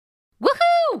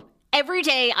Every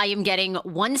day I am getting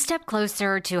one step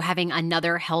closer to having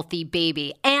another healthy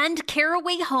baby, and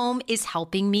Caraway Home is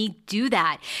helping me do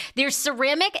that. Their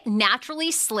ceramic,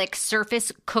 naturally slick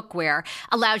surface cookware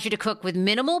allows you to cook with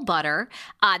minimal butter.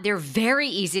 They're very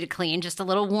easy to clean, just a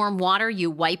little warm water,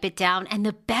 you wipe it down. And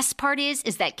the best part is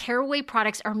that Caraway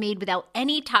products are made without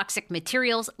any toxic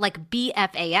materials like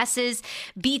BFASs,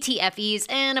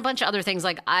 BTFEs, and a bunch of other things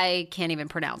like I can't even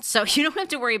pronounce. So you don't have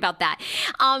to worry about that.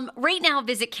 Right now,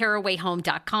 visit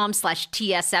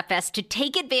carawayhome.com/TSFS to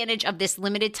take advantage of this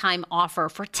limited time offer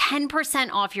for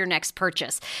 10% off your next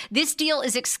purchase. This deal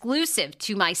is exclusive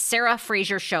to my Sarah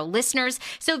Fraser Show listeners.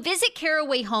 So visit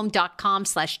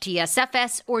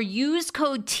carawayhome.com/TSFS or use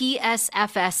code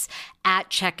TSFS at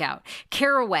checkout.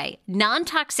 Caraway,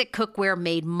 non-toxic cookware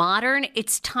made modern.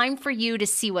 It's time for you to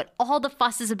see what all the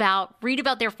fuss is about, read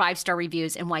about their 5-star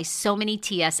reviews, and why so many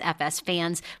TSFS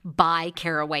fans buy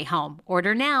Caraway Home.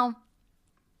 Order now.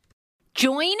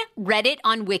 Join Reddit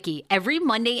on Wiki every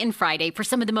Monday and Friday for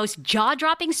some of the most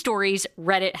jaw-dropping stories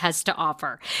Reddit has to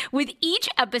offer. With each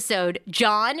episode,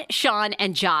 John, Sean,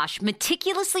 and Josh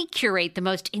meticulously curate the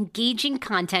most engaging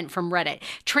content from Reddit,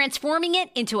 transforming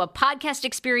it into a podcast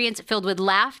experience filled with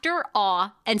laughter,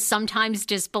 awe, and sometimes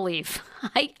disbelief.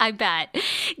 I bet.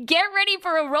 Get ready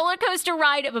for a roller coaster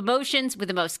ride of emotions with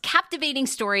the most captivating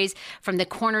stories from the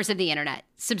corners of the internet.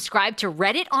 Subscribe to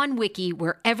Reddit on Wiki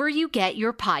wherever you get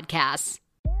your podcasts.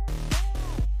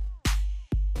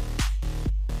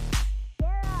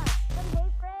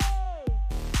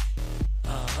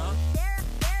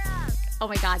 Oh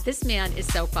my God, this man is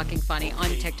so fucking funny on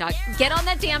TikTok. Get on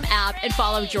that damn app and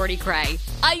follow Jordy Cray.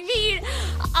 I mean,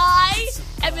 I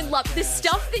am in love. The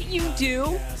stuff that you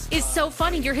do is so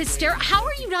funny. You're hysterical. How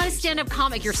are you not a stand-up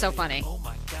comic? You're so funny.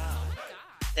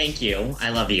 Thank you. I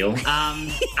love you.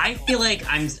 I feel like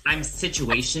I'm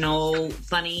situational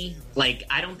funny. Like,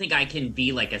 I don't think I can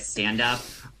be like a stand-up.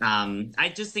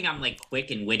 I just think I'm like quick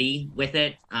and witty with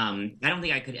it. I don't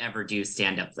think I could ever do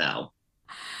stand-up though.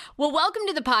 Well, welcome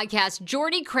to the podcast.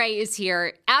 Jordy Cray is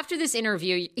here. After this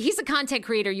interview, he's a content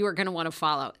creator you are going to want to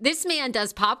follow. This man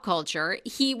does pop culture.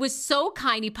 He was so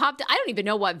kind. He popped, I don't even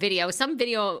know what video, some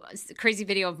video, crazy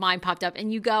video of mine popped up.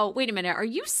 And you go, wait a minute, are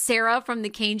you Sarah from The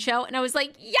Kane Show? And I was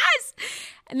like, yes.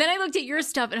 And then I looked at your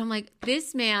stuff and I'm like,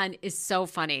 this man is so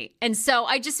funny. And so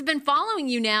I just have been following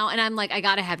you now. And I'm like, I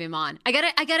got to have him on. I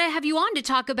gotta have you on to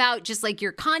talk about just like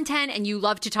your content. And you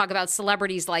love to talk about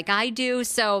celebrities like I do.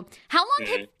 So how long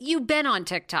have you been on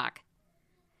TikTok?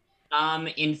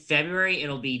 In February,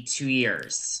 it'll be 2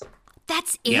 years.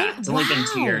 That's it? Yeah, it's only been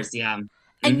 2 years. Yeah.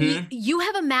 And you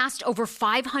have amassed over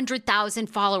 500,000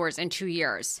 followers in 2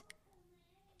 years.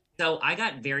 So I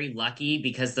got very lucky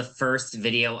because the first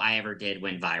video I ever did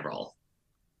went viral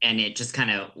and it just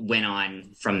kind of went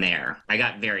on from there. I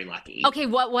got very lucky. Okay,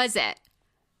 what was it?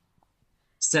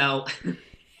 So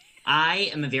I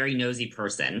am a very nosy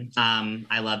person.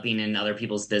 I love being in other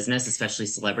people's business, especially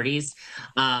celebrities.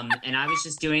 And I was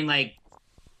just doing like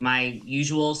my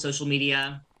usual social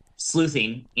media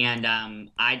sleuthing. And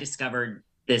I discovered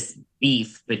this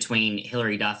beef between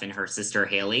Hillary Duff and her sister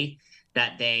Haley,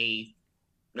 that they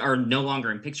are no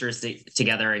longer in pictures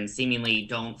together and seemingly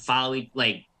don't follow.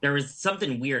 Like, there was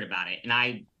something weird about it. And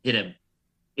I did a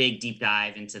big deep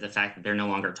dive into the fact that they're no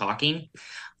longer talking.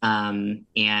 And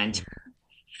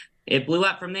it blew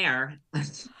up from there.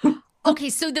 Okay,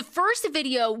 so the first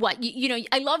video, what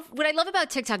I love about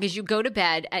TikTok is you go to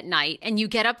bed at night and you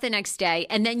get up the next day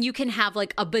and then you can have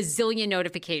like a bazillion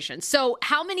notifications. So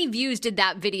how many views did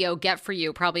that video get for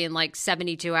you? Probably in like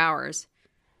 72 hours.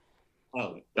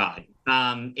 Oh God.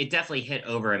 It definitely hit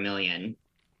over 1 million.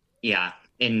 Yeah.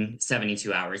 In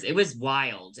 72 hours. It was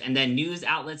wild. And then news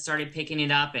outlets started picking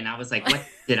it up and I was like, what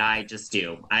did I just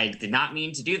do? I did not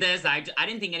mean to do this. I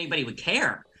didn't think anybody would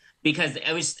care because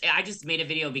I just made a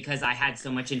video because I had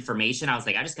so much information. I was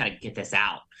like, I just got to get this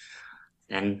out.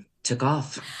 And took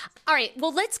off. All right.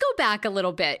 Well, let's go back a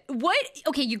little bit.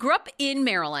 Okay, you grew up in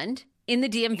Maryland, in the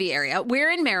DMV area.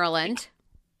 Where in Maryland?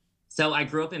 So I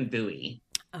grew up in Bowie.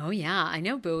 Oh, yeah. I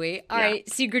know Bowie. All right.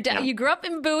 So you grew up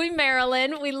in Bowie,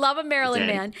 Maryland. We love a Maryland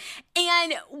man.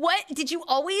 And did you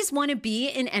always want to be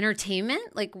in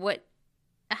entertainment? Like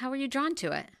how were you drawn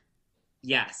to it?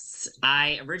 Yes.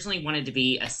 I originally wanted to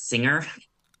be a singer.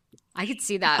 I could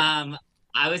see that.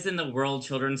 I was in the World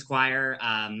Children's Choir.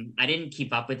 I didn't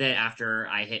keep up with it after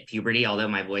I hit puberty, although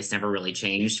my voice never really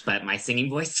changed, but my singing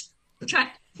voice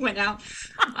went out.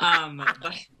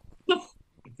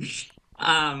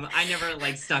 I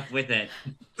never stuck with it.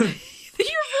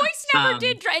 Your voice never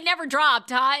it never dropped,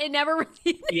 huh? It never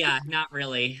really. Yeah, not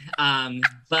really. But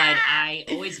I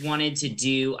always wanted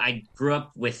to I grew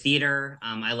up with theater.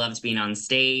 I loved being on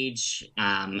stage.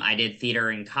 I did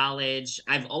theater in college.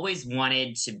 I've always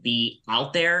wanted to be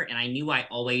out there, and I knew I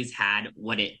always had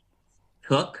what it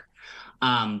took.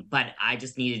 But I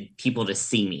just needed people to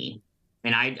see me.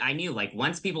 And I knew, like,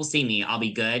 once people see me, I'll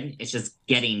be good. It's just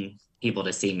getting people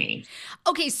to see me.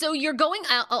 Okay, so you're going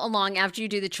along after you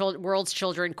do the World's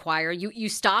Children Choir. You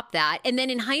stop that, and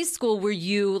then in high school, were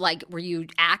you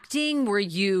acting? Were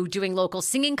you doing local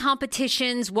singing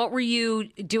competitions? What were you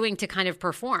doing to kind of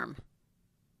perform?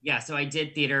 Yeah, so I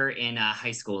did theater in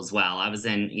high school as well. I was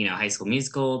in, High School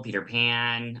Musical, Peter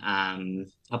Pan, a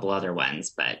couple other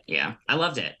ones, but yeah, I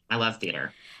loved it. I love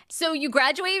theater. So you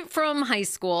graduate from high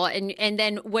school, and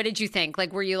then what did you think?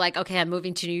 Like, were you like, okay, I'm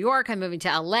moving to New York, I'm moving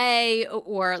to LA,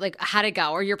 or like, how'd it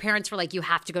go? Or your parents were like, you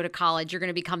have to go to college, you're going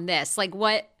to become this. Like,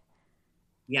 what?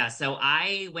 Yeah, so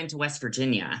I went to West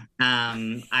Virginia.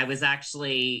 I was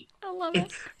actually. I love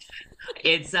it.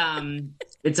 It's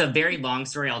a very long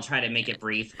story. I'll try to make it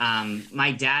brief.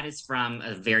 My dad is from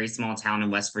a very small town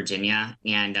in West Virginia,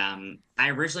 and I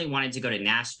originally wanted to go to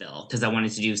Nashville because I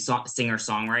wanted to do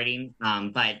singer-songwriting,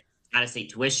 but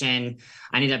out-of-state tuition.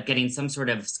 I ended up getting some sort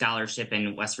of scholarship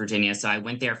in West Virginia, so I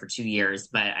went there for 2 years,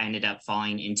 but I ended up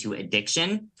falling into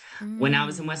addiction when I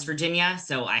was in West Virginia,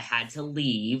 so I had to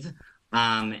leave,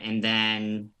 and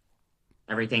then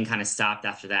everything kind of stopped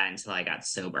after that until I got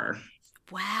sober.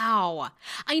 Wow.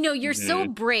 I know you're so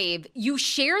brave. You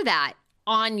share that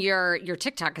on your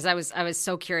TikTok because I was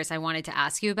so curious. I wanted to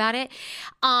ask you about it.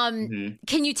 Can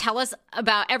you tell us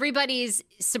about everybody's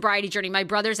sobriety journey? My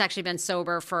brother's actually been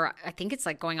sober for, I think it's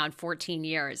like going on 14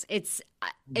 years. It's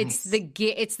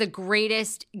the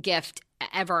greatest gift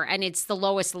ever, and it's the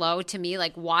lowest low to me.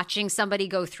 Like, watching somebody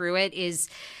go through it's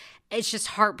just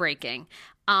heartbreaking.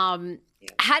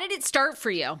 How did it start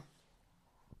for you?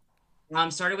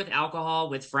 Started with alcohol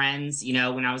with friends,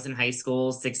 when I was in high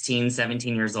school, 16,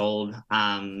 17 years old.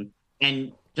 And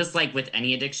just like with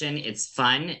any addiction, it's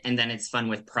fun. And then it's fun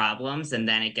with problems. And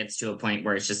then it gets to a point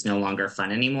where it's just no longer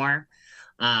fun anymore.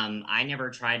 I never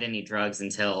tried any drugs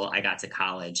until I got to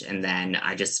college. And then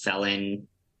I just fell in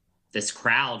this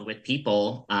crowd with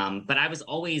people. But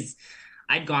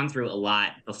I'd gone through a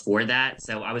lot before that.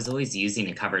 So I was always using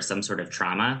to cover some sort of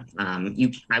trauma.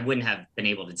 I wouldn't have been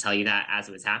able to tell you that as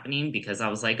it was happening because I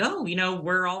was like, oh,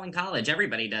 we're all in college.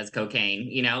 Everybody does cocaine,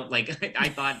 like I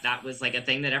thought that was like a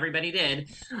thing that everybody did.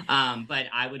 But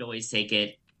I would always take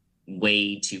it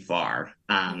way too far.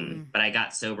 But I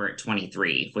got sober at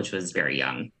 23, which was very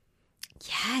young.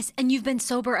 Yes. And you've been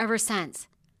sober ever since.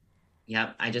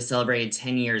 Yep. I just celebrated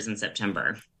 10 years in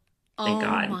September. Thank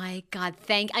God. Oh my God.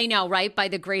 I know, right? By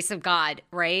the grace of God,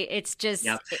 right? It's just,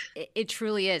 yep. it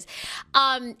truly is.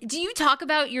 Do you talk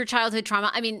about your childhood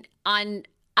trauma? I mean,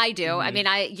 I do. I mean,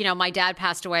 my dad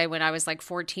passed away when I was like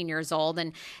 14 years old,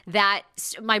 and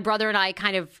my brother and I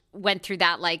kind of went through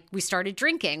that. Like, we started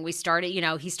drinking, he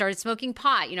started smoking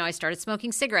pot, I started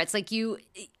smoking cigarettes. Like, you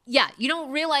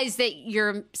don't realize that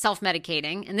you're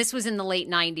self-medicating. And this was in the late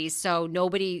 90s. So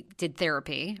nobody did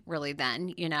therapy really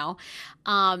then, Yeah.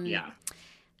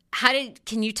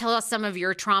 Can you tell us some of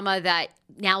your trauma that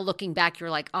now looking back,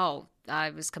 you're like, oh, I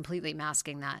was completely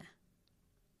masking that?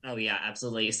 Oh yeah,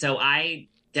 absolutely. So I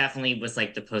definitely was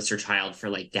like the poster child for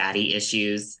like daddy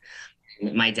issues.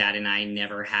 My dad and I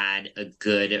never had a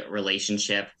good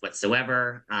relationship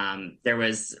whatsoever. There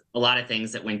was a lot of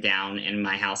things that went down in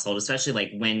my household, especially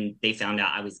like when they found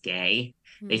out I was gay.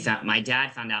 My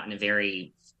dad found out in a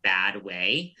very bad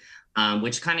way,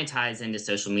 which kind of ties into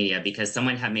social media because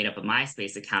someone had made up a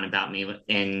MySpace account about me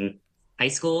in high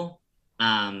school.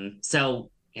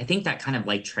 So I think that kind of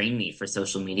like trained me for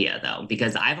social media though,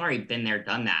 because I've already been there,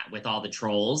 done that with all the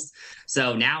trolls.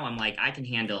 So now I'm like, I can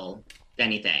handle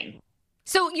anything.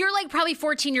 So you're like probably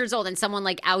 14 years old and someone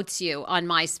like outs you on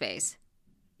MySpace.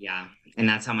 Yeah. And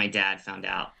that's how my dad found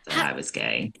out that I was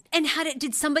gay. And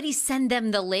did somebody send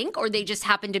them the link, or they just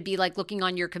happened to be like looking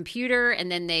on your computer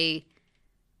and then they...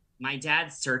 My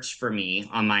dad searched for me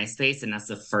on MySpace and that's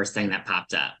the first thing that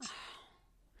popped up.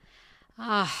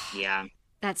 Oh, yeah.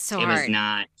 That's so hard. It was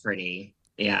not pretty.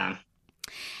 Yeah.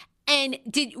 And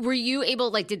were you able,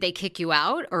 like, did they kick you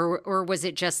out or was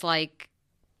it just like...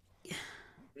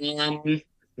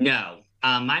 No.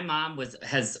 My mom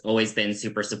has always been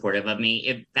super supportive of me.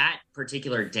 If that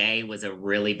particular day was a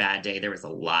really bad day, there was a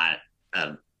lot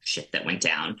of shit that went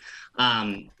down.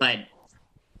 But a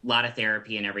lot of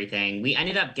therapy and everything. We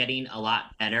ended up getting a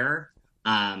lot better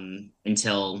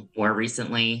until more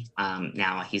recently.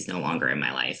 Now he's no longer in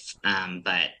my life.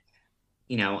 But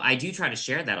I do try to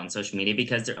share that on social media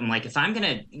because I'm like, if I'm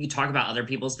going to talk about other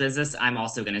people's business, I'm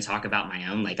also going to talk about my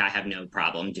own. Like, I have no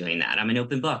problem doing that. I'm an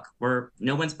open book where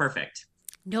no one's perfect.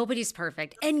 Nobody's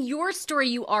perfect. And your story,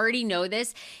 you already know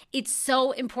this. It's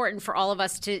so important for all of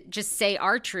us to just say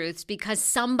our truths because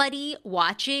somebody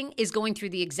watching is going through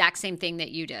the exact same thing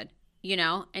that you did,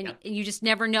 and Yep. you just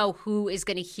never know who is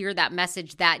going to hear that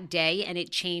message that day and it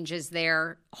changes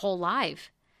their whole lives.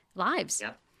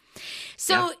 Yep.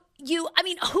 So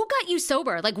who got you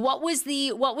sober? Like what was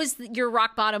your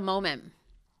rock bottom moment?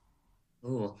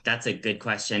 Ooh, that's a good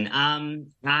question.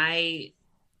 I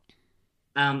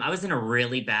was in a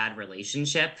really bad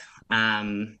relationship.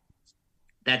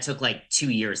 That took like 2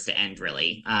 years to end,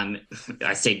 really.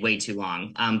 I stayed way too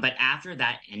long. But after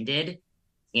that ended,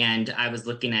 and I was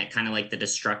looking at kind of like the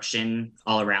destruction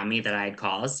all around me that I had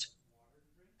caused,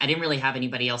 I didn't really have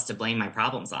anybody else to blame my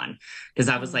problems on because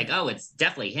I was like, oh, it's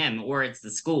definitely him, or it's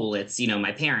the school, it's,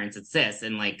 my parents, it's this.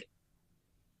 And like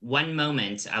one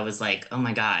moment I was like, oh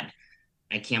my God,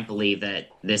 I can't believe that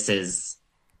this is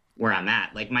where I'm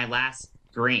at. Like my last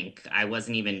drink, I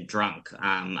wasn't even drunk.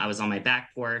 I was on my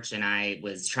back porch and I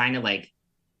was trying to like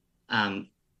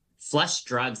flush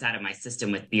drugs out of my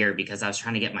system with beer because I was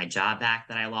trying to get my job back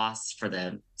that I lost for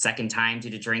the second time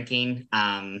due to drinking.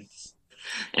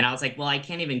 And I was like, well, I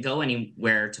can't even go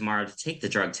anywhere tomorrow to take the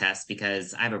drug test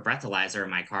because I have a breathalyzer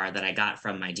in my car that I got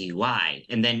from my DUI.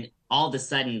 And then all of a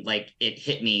sudden, like it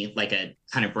hit me like a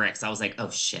ton of bricks. I was like,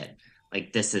 oh shit,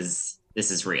 like this is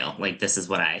real. Like this is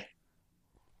what I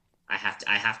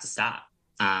have to stop.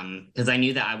 Because I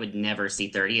knew that I would never see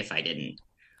 30 if I didn't.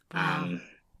 Wow.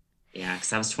 Yeah,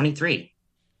 because I was 23.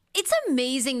 It's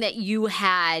amazing that you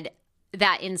had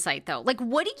that insight though. Like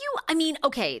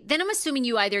okay, then I'm assuming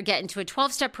you either get into a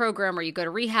 12-step program or you go to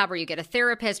rehab or you get a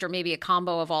therapist or maybe a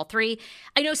combo of all three.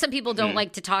 I know some people don't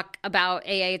like to talk about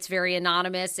AA. It's very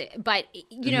anonymous, but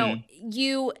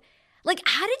you like,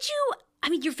 how did you,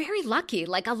 you're very lucky.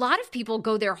 Like a lot of people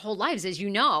go their whole lives, as you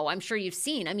know, I'm sure you've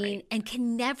seen, Right. and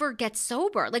can never get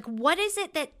sober. Like, what is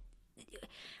it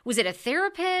was it a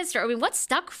therapist or, what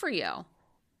stuck for you?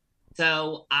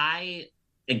 So I,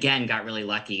 again, got really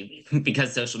lucky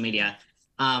because social media.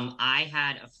 I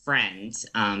had a friend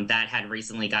that had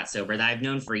recently got sober that I've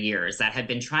known for years that had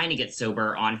been trying to get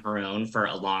sober on her own for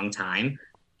a long time.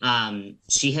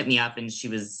 She hit me up and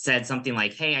said something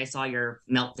like, hey, I saw your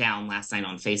meltdown last night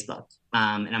on Facebook.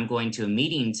 And I'm going to a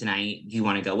meeting tonight. Do you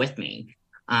want to go with me?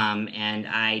 And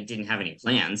I didn't have any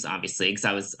plans, obviously, because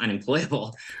I was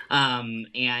unemployable.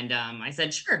 I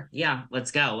said, sure, yeah,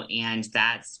 let's go. And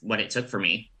that's what it took for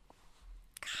me.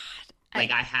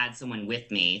 Like I had someone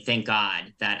with me, thank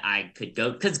God that I could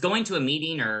go, because going to a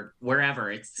meeting or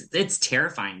wherever, it's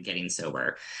terrifying getting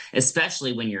sober,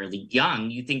 especially when you're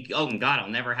young. You think, oh my God, I'll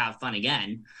never have fun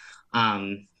again.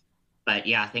 But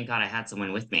yeah, thank God I had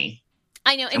someone with me.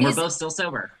 I know. And we're both still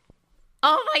sober.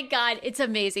 Oh my God, it's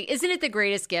amazing. Isn't it the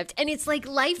greatest gift? And it's like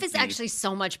life is actually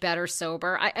so much better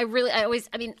sober. I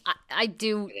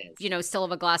do, still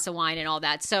have a glass of wine and all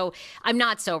that. So I'm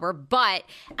not sober, but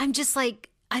I'm just like,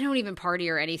 I don't even party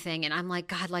or anything. And I'm like,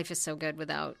 God, life is so good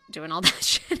without doing all that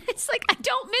shit. It's like, I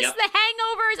don't miss the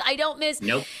hangovers. I don't miss.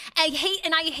 Nope. I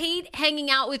hate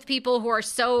hanging out with people who are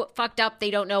so fucked up.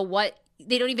 They don't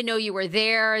even know you were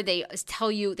there. They tell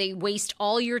you, they waste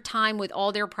all your time with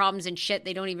all their problems and shit.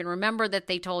 They don't even remember that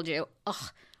they told you.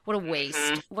 Ugh, what a waste.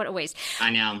 Mm-hmm. What a waste. I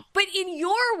know. But in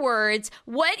your words,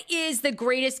 what is the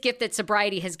greatest gift that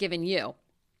sobriety has given you?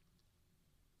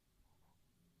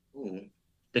 Ooh.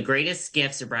 The greatest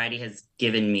gift sobriety has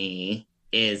given me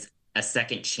is a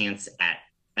second chance at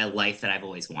a life that I've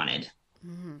always wanted.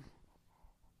 Mm.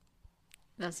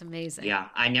 That's amazing. Yeah,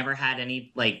 I never had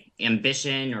any like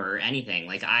ambition or anything.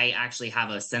 Like I actually have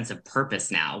a sense of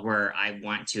purpose now where I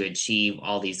want to achieve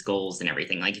all these goals and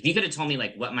everything. Like if you could have told me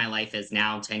like what my life is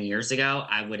now 10 years ago,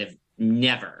 I would have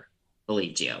never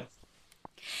believed you.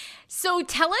 So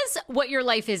tell us what your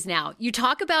life is now. You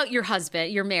talk about your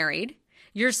husband, you're married.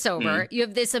 You're sober. You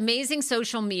have this amazing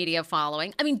social media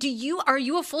following. I mean, are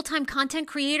you a full-time content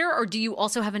creator or do you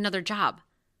also have another job?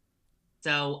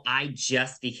 So I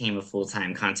just became a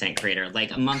full-time content creator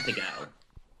like a month ago.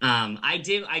 I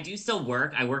do still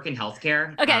work. I work in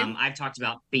healthcare. Okay. I've talked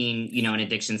about being, an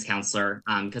addictions counselor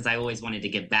because I always wanted to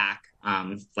give back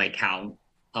like how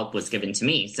help was given to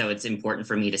me. So it's important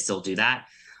for me to still do that.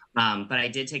 But I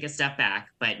did take a step back,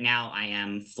 but now I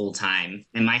am full-time.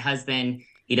 And my husband,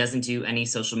 he doesn't do any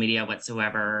social media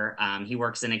whatsoever. He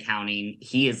works in accounting.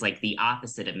 He is like the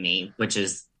opposite of me, which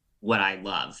is what I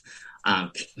love.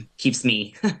 um, keeps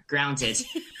me grounded.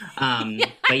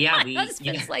 But yeah, my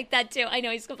husband's like that too. I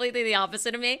know, he's completely the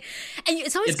opposite of me. And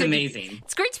it's amazing.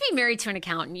 It's great to be married to an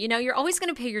accountant. You know, you're always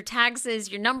going to pay your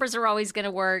taxes. Your numbers are always going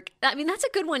to work. I mean, that's a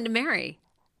good one to marry.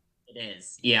 It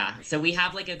is. Yeah. So we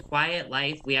have like a quiet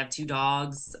life. We have 2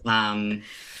 dogs.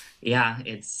 Yeah,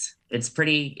 it's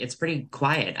pretty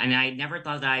quiet. I mean, I never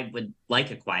thought that I would like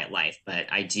a quiet life, but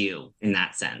I do in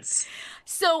that sense.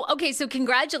 So, okay, so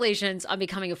congratulations on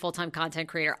becoming a full-time content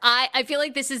creator. I feel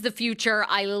like this is the future.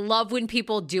 I love when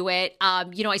people do it.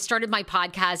 You know, I started my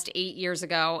podcast 8 years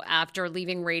ago after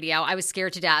leaving radio. I was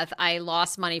scared to death. I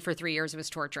lost money for 3 years. It was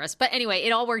torturous. But anyway,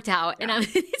 it all worked out. Yeah. And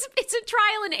it's a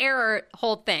trial and error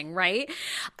whole thing, right?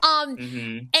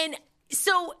 And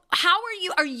so how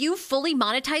are you fully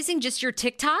monetizing just your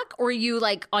TikTok, or are you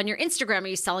like on your Instagram? Are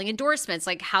you selling endorsements?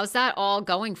 Like, how's that all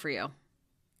going for you?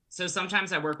 So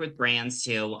sometimes I work with brands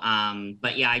too.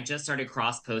 But yeah, I just started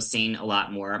cross-posting a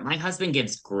lot more. My husband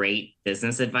gives great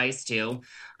business advice too.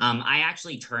 I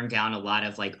actually turned down a lot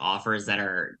of like offers that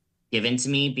are given to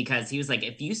me because he was like,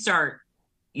 if you start,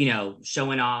 you know,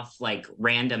 showing off like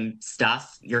random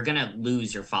stuff, you're going to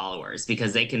lose your followers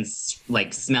because they can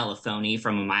like smell a phony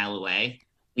from a mile away.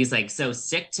 He's like, so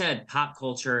stick to pop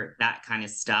culture, that kind of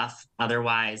stuff.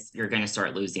 Otherwise, you're going to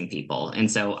start losing people. And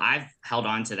so I've held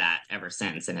on to that ever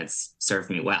since, and it's served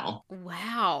me well.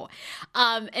 Wow.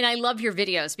 And I love your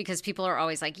videos because people are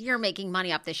always like, you're making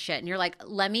money off this shit. And you're like,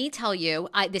 let me tell you,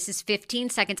 this is 15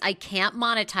 seconds. I can't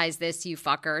monetize this, you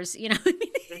fuckers. You know what I mean?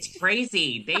 It's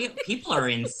crazy. People are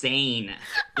insane.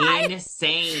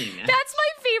 Insane. That's my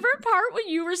favorite part when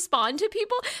you respond to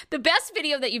people. The best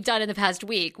video that you've done in the past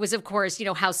week was, of course, you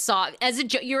know, how soft,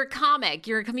 you're a comic,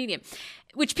 you're a comedian,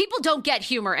 which people don't get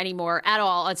humor anymore at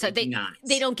all. And so they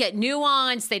don't get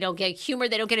nuance, they don't get humor,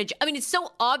 they don't get I mean, it's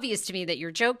so obvious to me that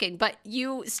you're joking, but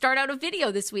you start out a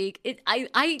video this week.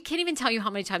 I can't even tell you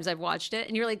how many times I've watched it.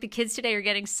 And you're like, the kids today are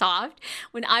getting soft.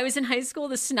 When I was in high school,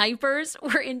 the snipers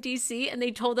were in DC and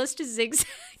they told us to zigzag.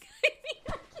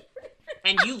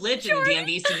 And you lived in the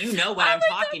DMV, so you know what I'm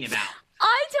talking about.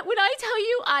 When I tell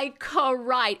you, I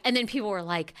cried. And then people were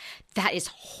like, that is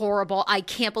horrible. I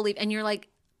can't believe. And you're like,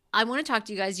 I want to talk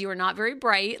to you guys. You are not very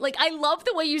bright. Like, I love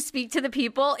the way you speak to the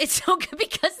people. It's so good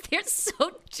because they're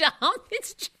so dumb.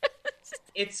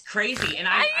 It's crazy. And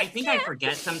I think I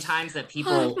forget sometimes that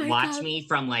people watch me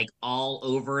from like all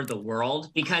over the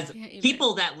world because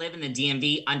people that live in the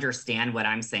DMV understand what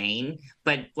I'm saying.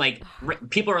 But like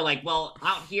people are like, well,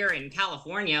 out here in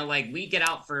California, like we get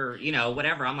out for, you know,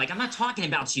 whatever. I'm like, I'm not talking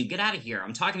about you. Get out of here.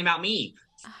 I'm talking about me.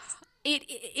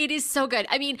 It is so good.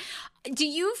 I mean, what do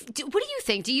you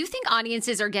think? Do you think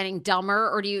audiences are getting dumber,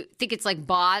 or do you think it's like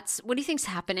bots? What do you think's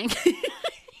happening?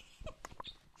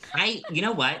 You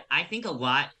know what? I think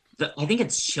I think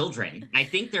it's children. I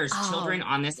think there's children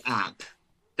on this app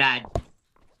that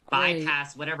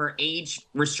bypass whatever age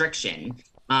restriction.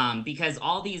 Because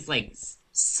all these like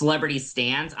celebrity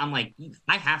stands, I'm like,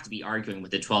 I have to be arguing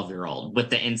with the 12-year-old with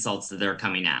the insults that they're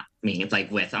coming at me.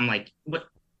 I'm like, what?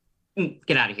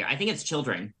 Get out of here. I think it's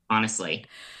children, honestly.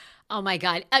 Oh my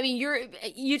God. I mean,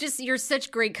 you're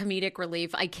such great comedic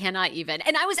relief. I cannot even.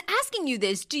 And I was asking you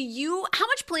this, how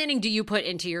much planning do you put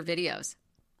into your videos?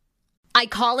 I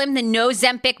call him the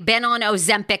no-Zempic, been on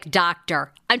Ozempic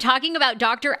doctor. I'm talking about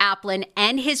Dr. Applin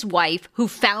and his wife who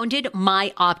founded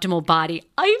My Optimal Body.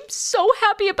 I am so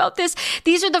happy about this.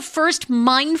 These are the first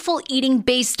mindful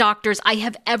eating-based doctors I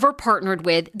have ever partnered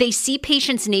with. They see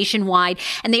patients nationwide,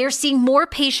 and they are seeing more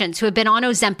patients who have been on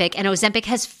Ozempic, and Ozempic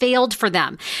has failed for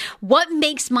them. What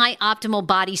makes My Optimal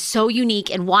Body so unique,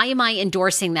 and why am I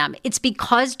endorsing them? It's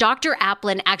because Dr.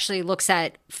 Applin actually looks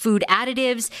at food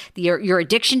additives, your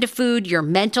addiction to food, your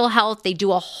mental health. They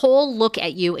do a whole look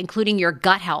at you, including your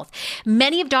gut health.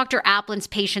 Many of Dr. Applin's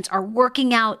patients are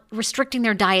working out, restricting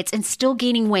their diets, and still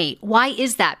gaining weight. Why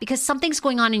is that? Because something's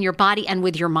going on in your body and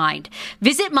with your mind.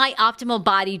 Visit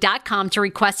myoptimalbody.com to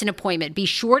request an appointment. Be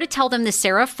sure to tell them the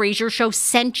Sarah Fraser Show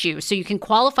sent you so you can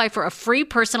qualify for a free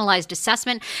personalized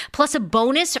assessment, plus a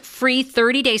bonus free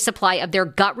 30-day supply of their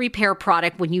gut repair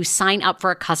product when you sign up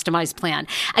for a customized plan.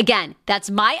 Again,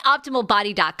 that's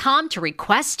myoptimalbody.com to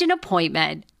request an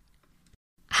appointment.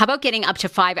 How about getting up to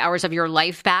 5 hours of your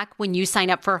life back when you sign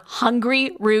up for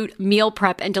Hungry Root meal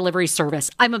prep and delivery service?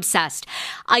 I'm obsessed.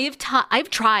 I've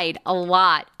tried a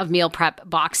lot of meal prep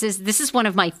boxes. This is one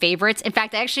of my favorites. In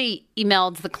fact, I actually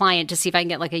emailed the client to see if I can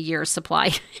get like a year's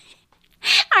supply.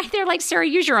 They're like, Sarah,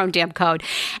 use your own damn code.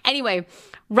 Anyway,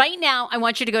 right now, I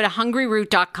want you to go to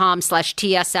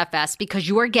hungryroot.com/TSFS because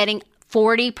you are getting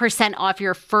 40% off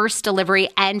your first delivery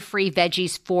and free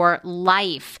veggies for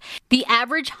life. The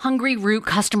average Hungry Root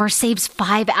customer saves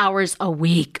 5 hours a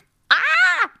week.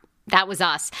 That was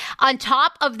us. On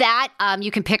top of that,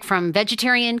 you can pick from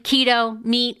vegetarian, keto,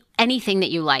 meat, anything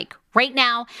that you like. Right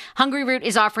now, Hungry Root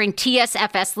is offering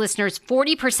TSFS listeners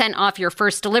 40% off your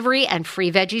first delivery and free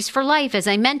veggies for life. As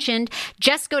I mentioned,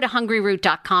 just go to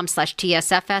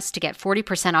hungryroot.com/TSFS to get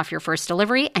 40% off your first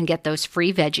delivery and get those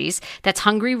free veggies. That's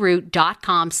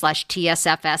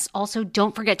hungryroot.com/TSFS. Also,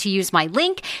 don't forget to use my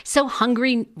link so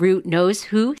Hungry Root knows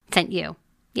who sent you.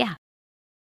 Yeah.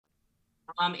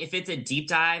 If it's a deep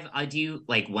dive, I do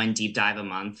like one deep dive a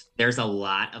month. There's a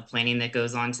lot of planning that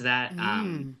goes on to that.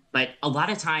 But a lot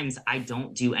of times I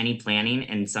don't do any planning,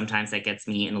 and sometimes that gets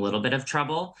me in a little bit of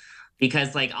trouble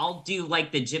because like I'll do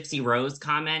like the Gypsy Rose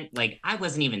comment. Like I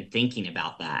wasn't even thinking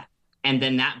about that. And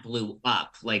then that blew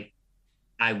up. Like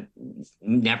I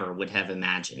never would have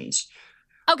imagined.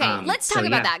 Okay, let's talk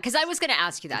about that because I was going to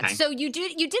ask you that. Okay. So you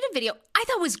did a video I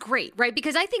thought was great, right?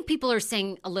 Because I think people are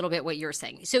saying a little bit what you're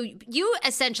saying. So you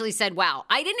essentially said, wow,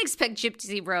 I didn't expect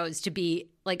Gypsy Rose to be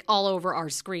like all over our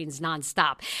screens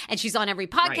nonstop. And she's on every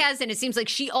podcast, right. And it seems like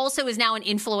she also is now an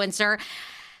influencer.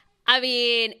 I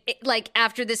mean, like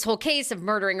after this whole case of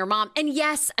murdering her mom, and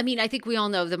yes, I mean, I think we all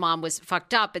know the mom was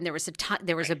fucked up, and there was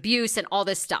abuse and all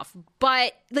this stuff.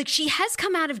 But like, she has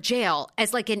come out of jail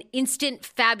as like an instant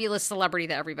fabulous celebrity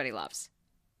that everybody loves.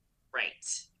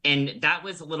 Right, and that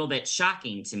was a little bit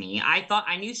shocking to me.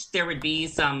 I knew there would be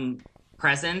some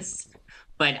presence,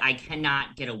 but I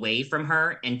cannot get away from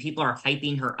her, and people are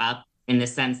hyping her up in the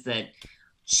sense that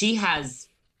she has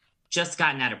just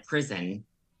gotten out of prison.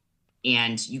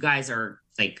 And you guys are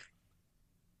like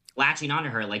latching onto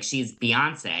her like she's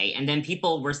Beyonce. And then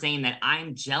people were saying that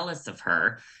I'm jealous of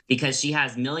her because she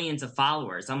has millions of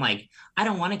followers. I'm like, I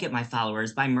don't want to get my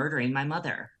followers by murdering my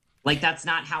mother. Like, that's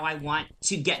not how I want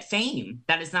to get fame.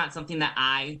 That is not something that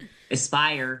I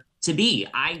aspire to be.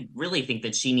 I really think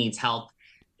that she needs help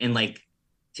and like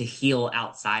to heal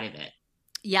outside of it.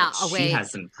 Yeah. She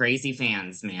has some crazy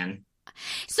fans, man.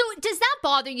 So does that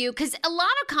bother you? Because a lot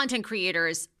of content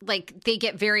creators, like, they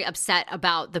get very upset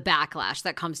about the backlash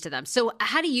that comes to them. So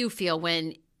how do you feel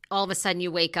when all of a sudden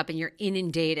you wake up and you're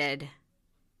inundated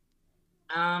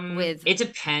with... It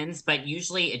depends, but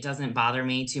usually it doesn't bother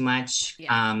me too much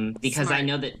because Smart. I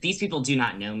know that these people do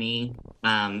not know me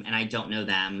and I don't know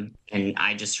them. And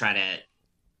I just try to,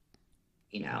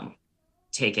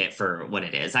 take it for what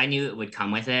it is. I knew it would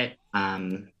come with it.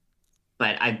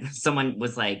 But someone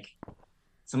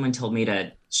told me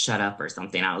to shut up or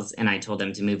something. I told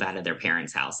them to move out of their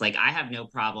parents' house. Like, I have no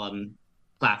problem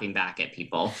clapping back at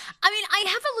people. I mean, I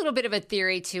have a little bit of a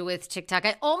theory too with TikTok.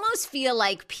 I almost feel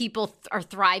like people are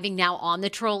thriving now on the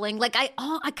trolling. Like I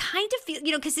kind of feel,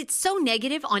 because it's so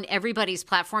negative on everybody's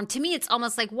platform. To me, it's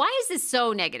almost like, why is this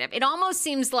so negative? It almost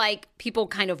seems like people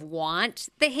kind of want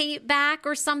the hate back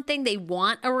or something. They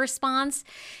want a response.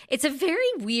 It's a very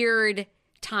weird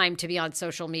time to be on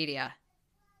social media.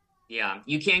 Yeah,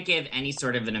 you can't give any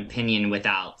sort of an opinion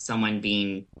without someone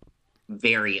being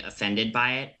very offended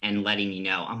by it and letting you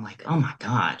know. I'm like, oh my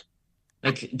God.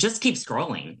 Like, just keep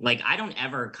scrolling. Like, I don't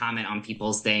ever comment on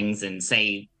people's things and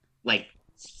say, like,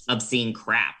 obscene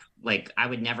crap. Like, I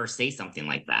would never say something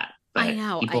like that. But I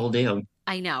know. People do.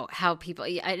 I know how people,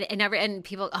 and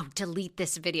people, delete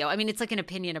this video. I mean, it's like an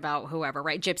opinion about whoever,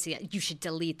 right? Gypsy, you should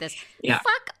delete this. Yeah.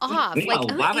 Fuck off. No,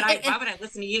 like, why would I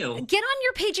listen to you? Get on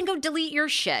your page and go delete your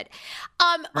shit.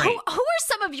 Right. Who are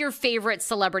some of your favorite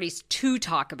celebrities to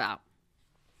talk about?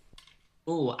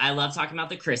 Oh, I love talking about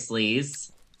the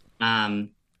Chrisleys.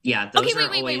 Yeah.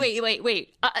 Okay,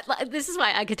 wait. This is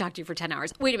why I could talk to you for 10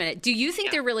 hours. Wait a minute. Do you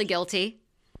think they're really guilty?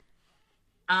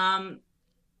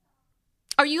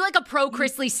 Are you like a pro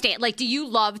Chrisley stan? Like, do you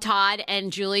love Todd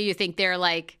and Julie? You think they're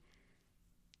like...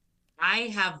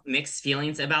 I have mixed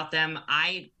feelings about them.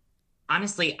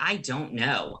 Honestly, I don't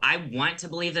know. I want to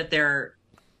believe that they're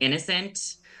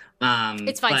innocent.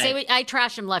 It's fine. I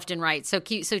trash them left and right. So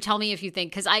tell me if you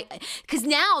think, because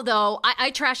now though, I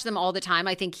trash them all the time.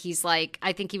 I think he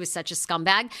was such a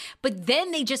scumbag, but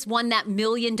then they just won that $1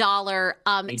 million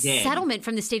settlement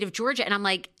from the state of Georgia. And I'm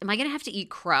like, am I going to have to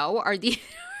eat crow? Are they innocent?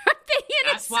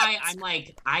 That's why I'm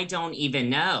like, I don't even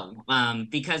know.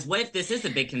 Because what if this is a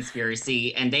big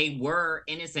conspiracy and they were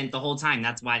innocent the whole time?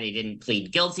 That's why they didn't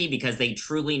plead guilty, because they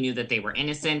truly knew that they were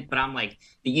innocent. But I'm like,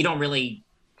 you don't really,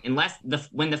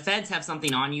 when the feds have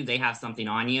something on you, they have something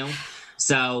on you.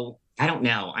 So I don't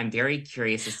know. I'm very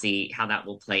curious to see how that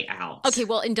will play out. Okay,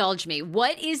 well, indulge me.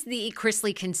 What is the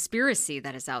Chrisley conspiracy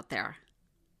that is out there?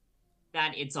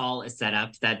 That it's all a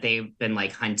setup, that they've been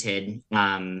like hunted.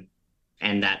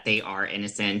 and that they are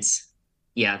innocent.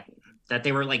 Yeah, that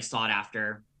they were like sought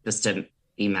after just to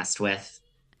be messed with.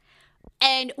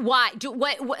 And why?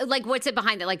 What's it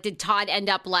behind it? Like, did Todd end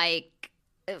up like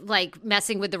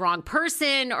messing with the wrong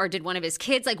person, or did one of his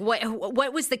kids? Like,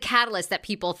 what was the catalyst that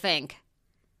people think?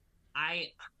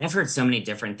 I've heard so many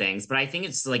different things, but I think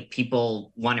it's like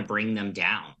people want to bring them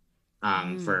down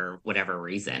for whatever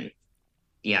reason.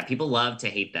 Yeah, people love to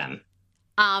hate them.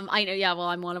 I know. Yeah, well,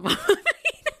 I'm one of them.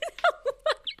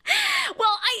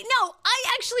 Well, I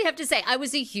actually have to say I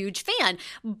was a huge fan,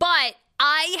 but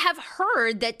I have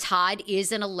heard that Todd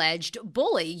is an alleged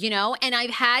bully, and I've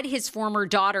had his former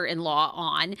daughter-in-law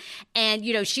on, and,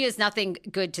 she has nothing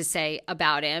good to say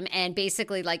about him. And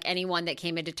basically, like anyone that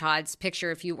came into Todd's picture,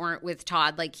 if you weren't with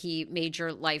Todd, like he made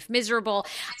your life miserable.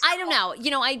 I don't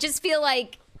know. I just feel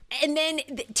like, and then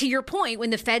to your point,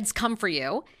 when the feds come for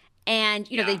you and,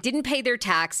 they didn't pay their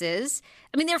taxes.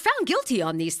 I mean, they're found guilty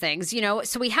on these things,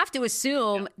 so we have to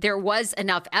assume there was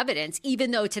enough evidence,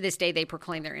 even though to this day they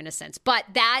proclaim their innocence. But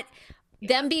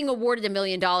them being awarded $1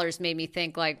 million made me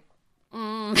think like,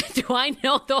 do I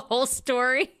know the whole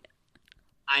story?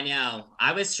 I know.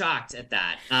 I was shocked at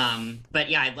that. But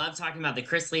yeah, I love talking about the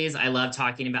Chrisleys. I love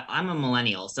talking about, I'm a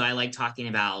millennial, so I like talking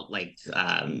about like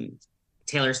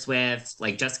Taylor Swift,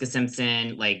 like Jessica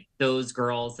Simpson, like those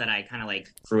girls that I kind of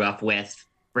like grew up with.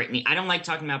 Britney. I don't like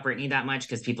talking about Britney that much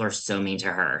because people are so mean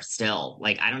to her still.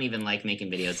 Like, I don't even like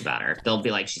making videos about her. They'll be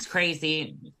like, she's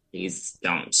crazy. Please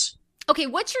don't. Okay,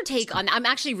 what's your take on, I'm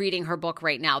actually reading her book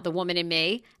right now, The Woman in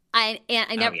Me. I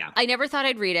never thought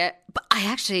I'd read it, but I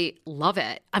actually love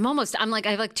it. I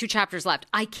have like 2 chapters left.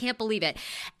 I can't believe it.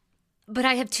 But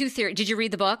I have 2 theories. Did you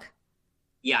read the book?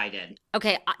 Yeah, I did.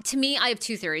 Okay. To me, I have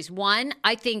 2 theories. One,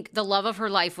 I think the love of her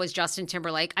life was Justin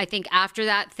Timberlake. I think after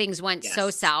that, things went so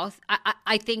south.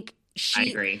 I think I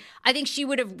agree. I think she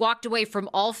would have walked away from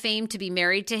all fame to be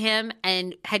married to him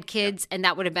and had kids, and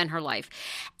that would have been her life.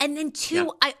 And then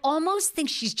 2, I almost think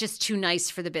she's just too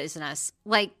nice for the business.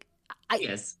 Like,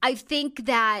 I think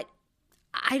that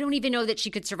I don't even know that she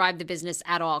could survive the business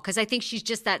at all, because I think she's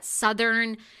just that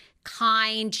Southern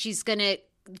kind. She's going to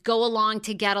go along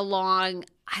to get along.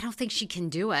 I don't think she can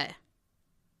do it.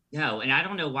 No, and I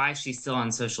don't know why she's still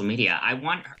on social media.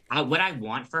 What I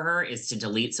want for her is to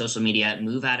delete social media,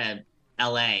 move out of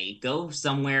LA, go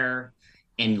somewhere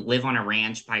and live on a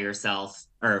ranch by yourself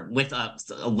or with a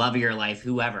love of your life,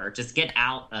 whoever. Just get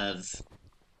out of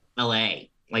LA.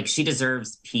 Like, she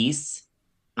deserves peace.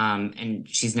 And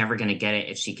she's never going to get it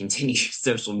if she continues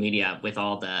social media with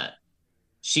all the...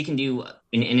 She can do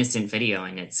an innocent video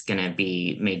and it's going to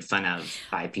be made fun of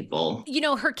by people.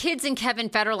 Her kids and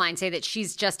Kevin Federline say that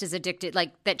she's just as addicted,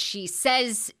 like that she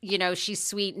says, she's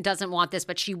sweet and doesn't want this,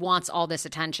 but she wants all this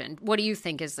attention. What do you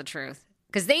think is the truth?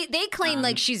 Because they claim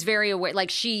like she's very aware,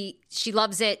 like she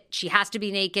loves it. She has to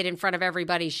be naked in front of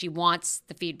everybody. She wants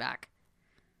the feedback.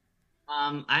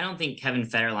 I don't think Kevin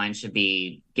Federline should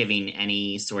be giving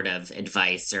any sort of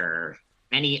advice or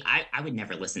I would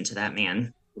never listen to that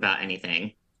man about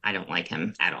anything. I don't like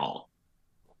him at all.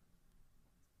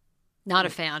 Not a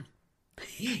fan.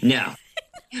 No,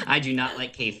 I do not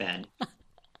like K-Fed.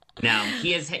 No,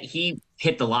 he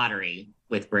hit the lottery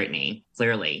with Britney,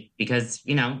 clearly, because,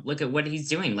 look at what he's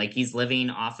doing. Like, he's living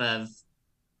off of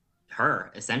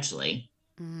her, essentially.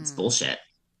 It's bullshit.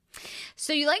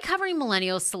 So you like covering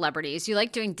millennial celebrities. You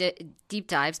like doing deep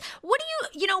dives. What do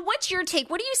what's your take?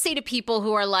 What do you say to people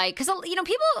who are like, because,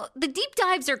 the deep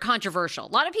dives are controversial.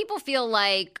 A lot of people feel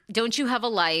like, don't you have a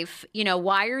life?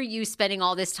 Why are you spending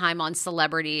all this time on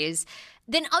celebrities?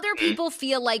 Then other people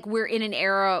feel like we're in an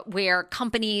era where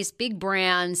companies, big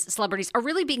brands, celebrities are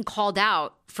really being called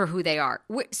out for who they are.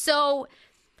 So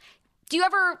do you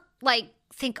ever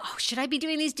think, oh, should I be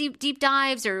doing these deep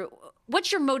dives, or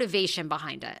what's your motivation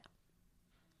behind it?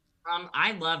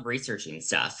 I love researching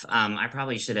stuff. I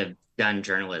probably should have done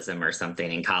journalism or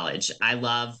something in college. I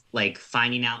love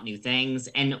finding out new things.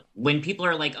 And when people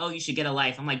are like, oh, you should get a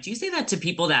life, I'm like, do you say that to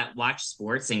people that watch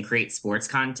sports and create sports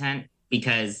content?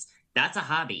 Because that's a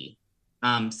hobby.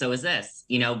 So is this,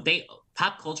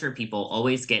 pop culture people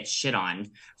always get shit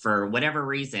on for whatever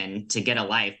reason to get a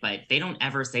life, but they don't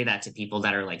ever say that to people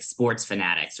that are sports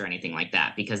fanatics or anything like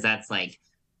that, because that's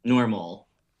normal.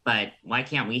 But why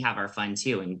can't we have our fun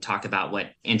too and talk about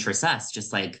what interests us,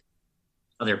 just like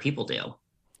other people do?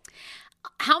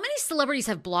 How many celebrities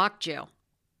have blocked you?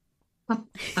 That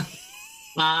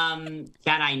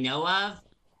I know of,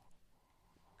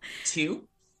 2.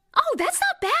 Oh, that's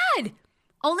not bad.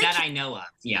 I know of,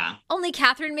 yeah. Only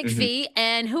Catherine McPhee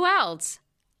and who else?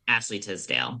 Ashley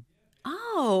Tisdale.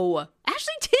 Oh,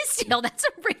 Ashley Tisdale. That's a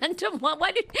random one.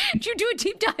 Why did you do a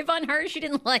deep dive on her? She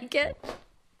didn't like it.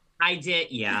 I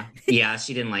did. Yeah. Yeah.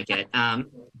 She didn't like it.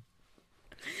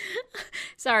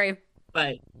 Sorry.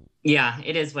 But yeah,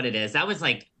 it is what it is. That was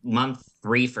like month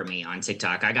 3 for me on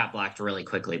TikTok. I got blocked really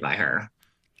quickly by her.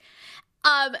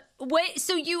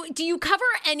 Do you cover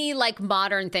any like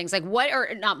modern things? Like what,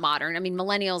 or not modern? I mean,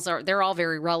 millennials they're all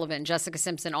very relevant. Jessica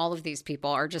Simpson, all of these people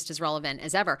are just as relevant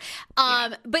as ever.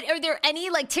 But are there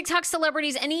any like TikTok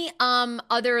celebrities, any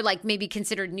other like maybe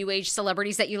considered new age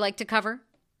celebrities that you like to cover?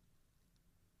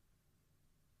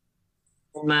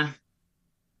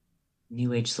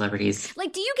 New age celebrities.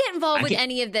 Like, do you get involved with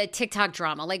any of the TikTok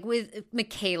drama, like with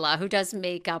Michaela, who does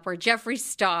makeup, or Jeffree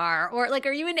Star, or like,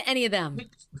 are you into any of them?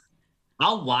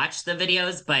 I'll watch the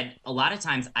videos, but a lot of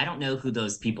times I don't know who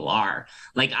those people are.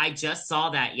 Like I just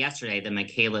saw that yesterday, the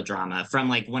Michaela drama from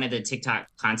like one of the TikTok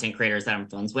content creators that I'm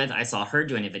friends with. I saw her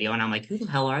doing a video and I'm like, who the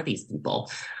hell are these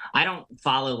people? I don't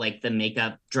follow like the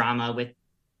makeup drama with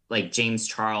like James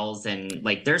Charles, and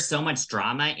like there's so much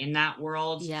drama in that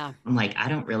world. Yeah. I'm like, I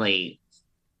don't really.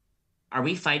 Are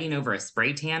we fighting over a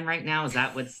spray tan right now? Is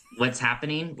that what's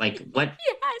happening? Like what?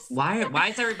 Yes. Why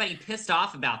is everybody pissed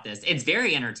off about this? It's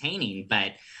very entertaining,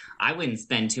 but I wouldn't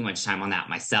spend too much time on that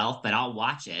myself, but I'll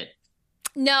watch it.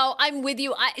 No, I'm with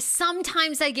you.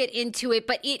 Sometimes I get into it,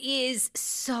 but it is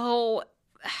so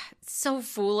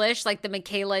foolish. Like the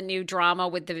Michaela new drama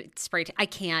with the spray tan.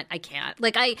 I can't.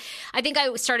 Like I think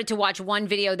I started to watch one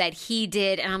video that he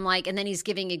did, and I'm like, and then he's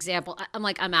giving example. I'm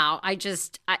like, I'm out.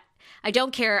 I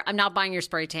don't care. I'm not buying your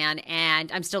spray tan,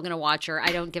 and I'm still going to watch her. I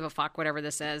don't give a fuck whatever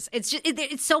this is. It's just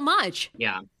it's so much.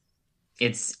 Yeah.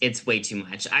 It's way too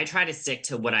much. I try to stick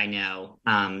to what I know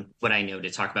to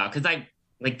talk about, cuz I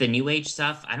like the new age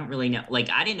stuff. I don't really know.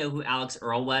 Like I didn't know who Alex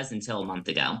Earl was until a month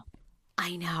ago.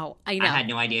 I know. I had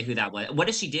no idea who that was. What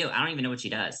does she do? I don't even know what she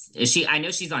does. I know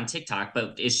she's on TikTok,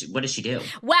 but what does she do?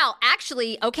 Well,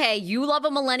 actually, okay, you love a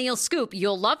millennial scoop.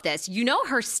 You'll love this. You know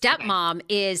her stepmom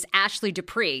is Ashley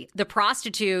Dupree, the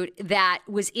prostitute that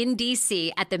was in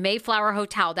D.C. at the Mayflower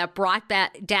Hotel that brought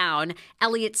back down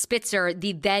Elliot Spitzer,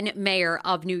 the then mayor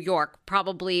of New York,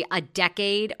 probably a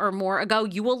decade or more ago.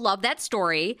 You will love that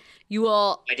story.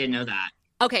 I didn't know that.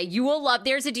 Okay, you will love.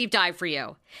 There's a deep dive for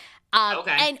you.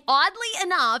 Okay. And oddly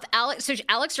enough, Alex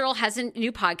Earl has a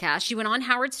new podcast. She went on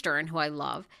Howard Stern, who I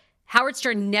love. Howard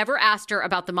Stern never asked her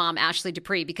about the mom, Ashley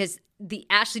Dupree, because the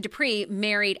Ashley Dupree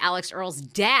married Alex Earl's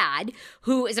dad,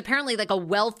 who is apparently like a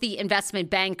wealthy investment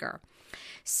banker.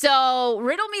 So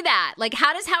riddle me that. Like,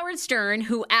 how does Howard Stern,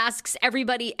 who asks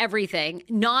everybody everything,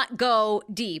 not go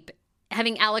deep,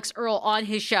 having Alex Earl on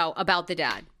his show about the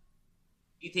dad?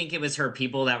 You think it was her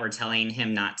people that were telling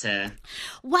him not to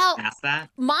ask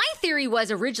that? My theory was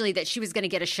originally that she was going to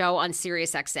get a show on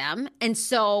Sirius XM. And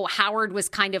so Howard was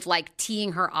kind of like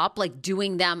teeing her up, like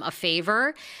doing them a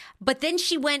favor. But then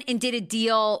she went and did a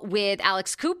deal with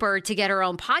Alex Cooper to get her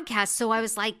own podcast. So I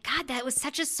was like, God, that was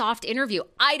such a soft interview.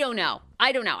 I don't know.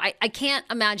 I can't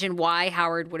imagine why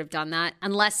Howard would have done that,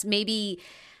 unless maybe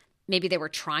they were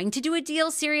trying to do a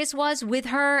deal, Sirius was, with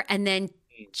her, and then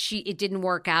it didn't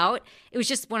work out. It was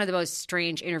just one of the most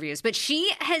strange interviews. But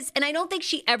she has, and I don't think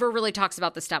she ever really talks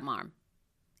about the stepmom,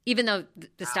 even though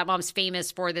the stepmom's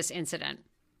famous for this incident.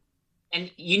 And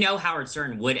Howard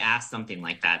Stern would ask something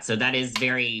like that. So that is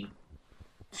very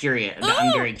curious. Ooh,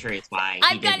 I'm very curious why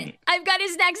he didn't. I've got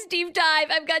his next deep dive.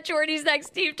 I've got Jordy's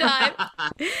next deep dive.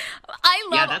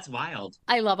 Yeah, that's wild.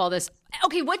 I love all this.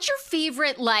 Okay, what's your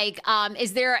favorite,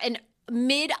 is there an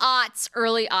mid-aughts,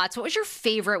 early aughts, what was your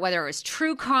favorite, whether it was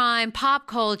true crime, pop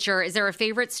culture? Is there a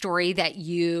favorite story that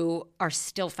you are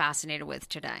still fascinated with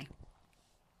today?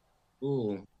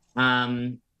 Ooh,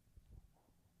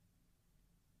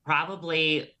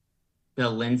 probably the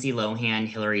Lindsay Lohan,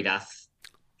 Hillary Duff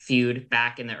feud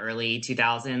back in the early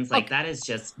 2000s. Like that is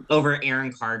just over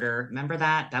Aaron Carter. Remember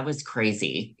that? That was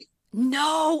crazy.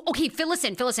 No. Okay, fill us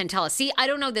in. Tell us. See, I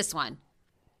don't know this one.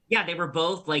 Yeah, they were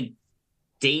both like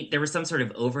there was some sort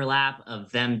of overlap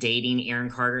of them dating Aaron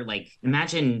Carter. Like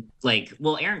imagine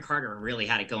Aaron Carter really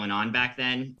had it going on back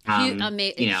then. Huge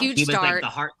he was start. like the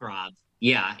heartthrob.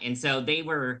 Yeah. And so they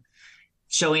were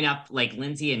showing up, like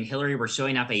Lindsay and Hillary were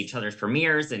showing up at each other's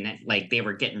premieres, and like they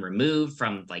were getting removed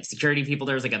from like security people.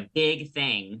 There was like a big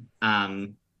thing,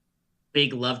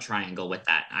 big love triangle with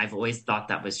that. I've always thought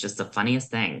that was just the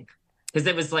funniest thing, because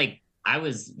it was like, I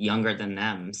was younger than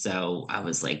them, so I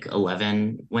was like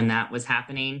 11 when that was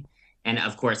happening. And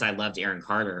of course, I loved Aaron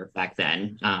Carter back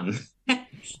then.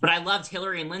 But I loved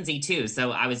Hillary and Lindsay too,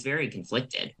 so I was very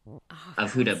conflicted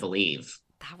of who to believe.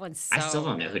 That one's I still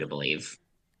don't know who to believe.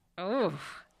 Oh.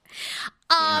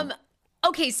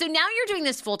 Okay, so now you're doing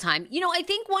this full time. I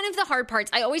think one of the hard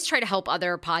parts, I always try to help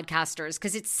other podcasters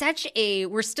because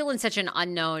we're still in such an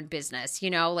unknown business,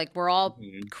 like we're all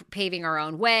paving our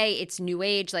own way. It's new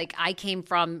age. Like I came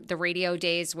from the radio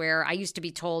days where I used to be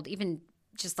told, even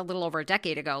just a little over a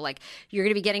decade ago, like you're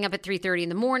going to be getting up at 3:30 in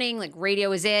the morning. Like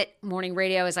radio is it. Morning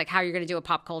radio is like how you're going to do a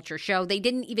pop culture show. They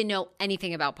didn't even know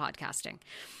anything about podcasting.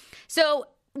 So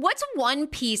what's one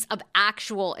piece of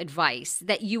actual advice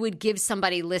that you would give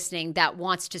somebody listening that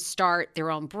wants to start their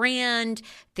own brand,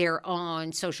 their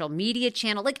own social media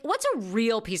channel? Like, what's a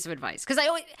real piece of advice? Because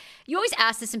you always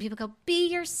ask this and people go, be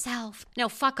yourself. No,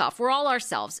 fuck off. We're all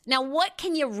ourselves. Now, what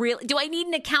can you really, do I need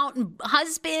an accountant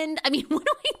husband? I mean, what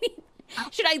do I need?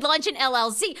 Should I launch an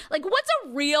LLC? Like, what's a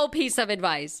real piece of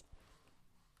advice?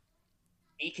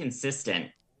 Be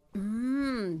consistent.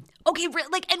 Okay,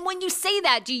 and when you say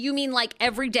that, do you mean like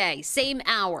every day, same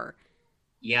hour?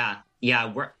 Yeah.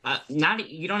 We're not.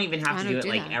 You don't even have to do it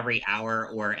like every hour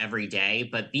or every day,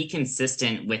 but be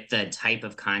consistent with the type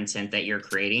of content that you're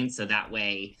creating, so that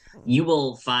way you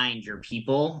will find your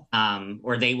people,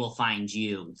 or they will find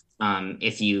you,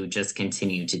 if you just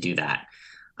continue to do that.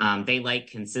 They like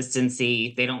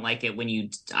consistency. They don't like it when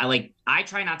I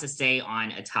try not to stay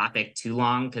on a topic too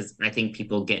long because I think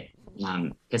people get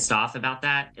pissed off about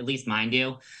that. At least mine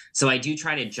do. So I do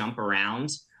try to jump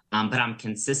around, but I'm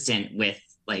consistent with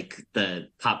like the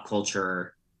pop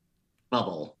culture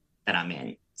bubble that I'm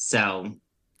in. So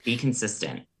be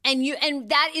consistent. And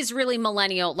that is really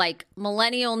millennial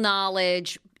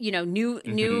knowledge,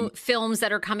 new films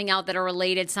that are coming out that are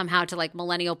related somehow to like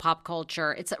millennial pop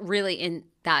culture. It's really in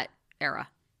that era.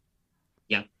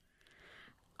 Yep.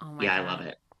 Oh my God. I love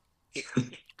it.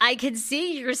 I can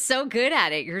see you're so good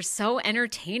at it. You're so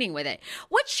entertaining with it.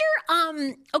 What's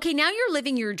your, okay, now you're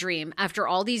living your dream after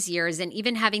all these years and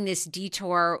even having this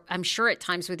detour. I'm sure at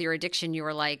times with your addiction, you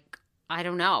were like, I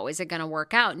don't know, is it going to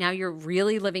work out? Now you're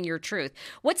really living your truth.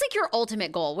 What's like your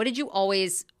ultimate goal? What did you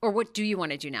always, or what do you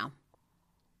want to do now?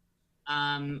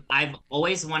 I've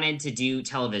always wanted to do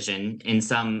television in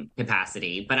some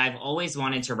capacity, but I've always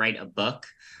wanted to write a book.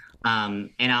 And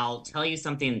I'll tell you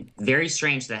something very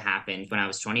strange that happened when I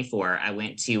was 24. I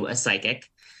went to a psychic,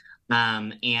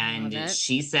 and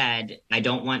she said, I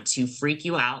don't want to freak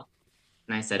you out.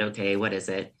 And I said, okay, what is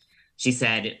it? She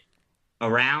said,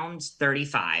 around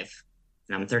 35,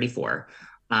 and I'm 34.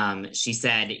 She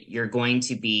said, you're going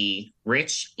to be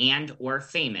rich and or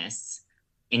famous,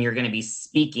 and you're going to be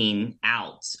speaking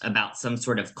out about some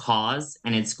sort of cause,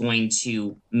 and it's going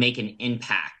to make an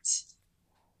impact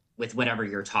with whatever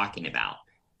you're talking about.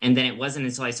 And then it wasn't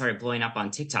until I started blowing up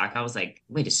on TikTok, I was like,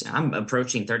 wait a second, I'm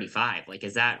approaching 35. Like,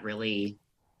 is that really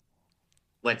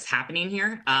what's happening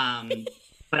here?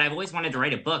 But I've always wanted to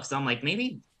write a book. So I'm like,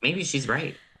 maybe she's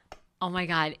right. Oh my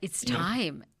God, it's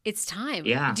time. Yeah. It's time.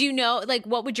 Yeah. Do you know, like,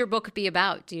 what would your book be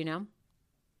about? Do you know?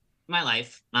 My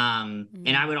life. And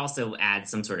I would also add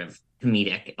some sort of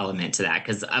comedic element to that.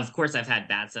 Cause of course I've had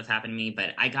bad stuff happen to me,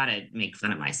 but I gotta make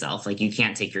fun of myself. Like, you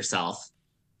can't take yourself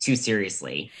too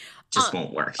seriously. Just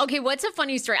won't work. Okay, what's a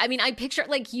funny story? I mean, I picture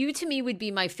like you to me would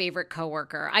be my favorite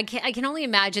coworker. I can only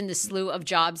imagine the slew of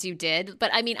jobs you did,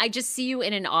 but I mean, I just see you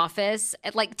in an office.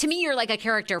 Like, to me, you're like a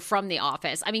character from The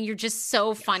Office. I mean, you're just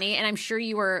so funny, and I'm sure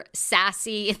you were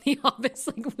sassy in the office,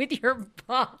 like with your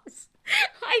boss.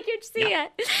 I could see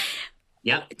it.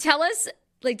 Yep. Tell us,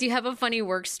 like, do you have a funny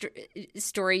work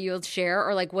story you'll share,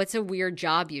 or like, what's a weird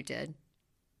job you did?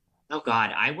 Oh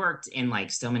God, I worked in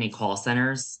like so many call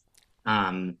centers.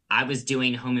 I was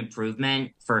doing home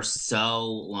improvement for so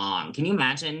long. Can you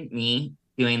imagine me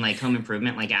doing like home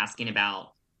improvement, like asking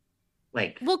about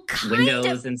like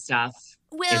windows and stuff?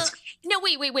 Well, no,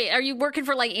 wait. Are you working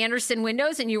for like Anderson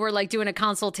Windows and you were like doing a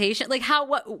consultation? Like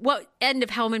what end of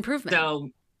home improvement? So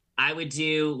I would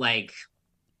do like,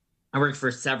 I worked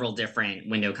for several different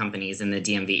window companies in the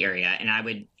DMV area, and I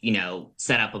would,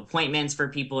 set up appointments for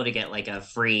people to get like a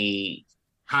free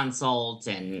consult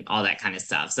and all that kind of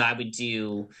stuff. So I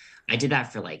did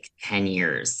that for like 10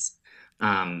 years.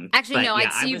 Actually, no,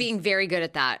 I'd see you being very good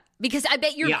at that, because I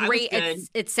bet you're great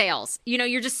at sales.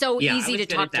 You're just so easy to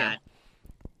talk to.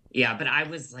 Yeah, but I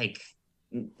was like,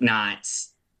 not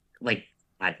like,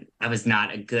 I was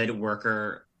not a good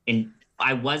worker, and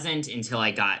I wasn't until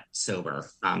I got sober.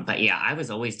 But yeah, I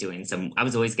was always getting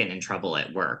in trouble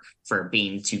at work for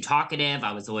being too talkative.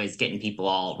 I was always getting people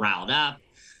all riled up.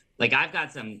 Like, I've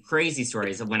got some crazy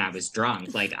stories of when I was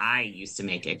drunk. Like, I used to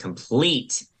make a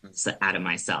complete out of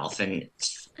myself. And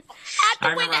I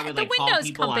remember I would like call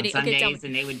people on Sundays,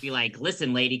 and they would be like,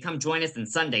 listen, lady, come join us in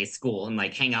Sunday school, and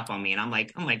like hang up on me. And I'm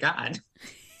like, oh my God.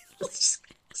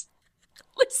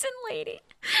 Listen, lady.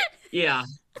 Yeah.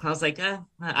 I was like,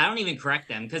 I don't even correct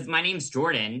them because my name's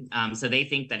Jordan. So they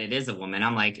think that it is a woman.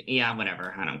 I'm like, yeah,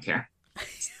 whatever. I don't care.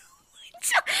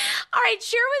 All right,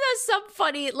 share with us some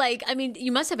funny, like, I mean,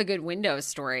 you must have a good Windows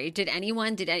story. Did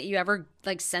you ever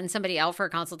like send somebody out for a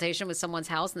consultation with someone's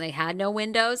house and they had no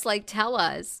windows? Like, tell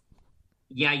us.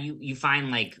 Yeah, you find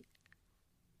like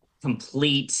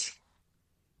complete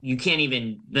you can't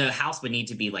even the house would need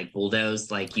to be like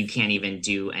bulldozed, like you can't even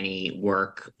do any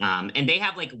work. And they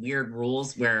have like weird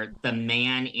rules where the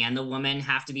man and the woman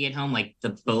have to be at home, like the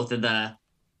both of the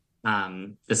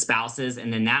spouses,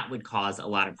 and then that would cause a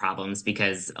lot of problems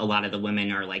because a lot of the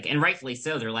women are like, and rightfully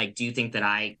so, they're like, do you think that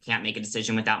I can't make a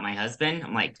decision without my husband?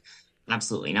 I'm like,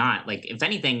 absolutely not. Like, if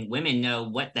anything, women know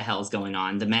what the hell's going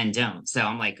on, the men don't. So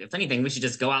I'm like, if anything, we should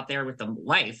just go out there with the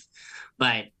wife.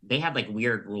 But they had like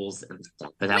weird rules and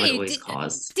stuff, but that would always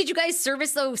cause. Did you guys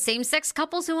service those same-sex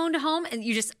couples who owned a home? And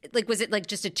you just like, was it like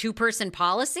just a two-person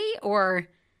policy or?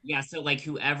 Yeah, so like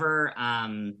whoever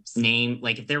name,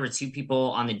 like if there were two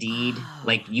people on the deed,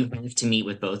 like you have to meet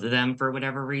with both of them for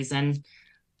whatever reason.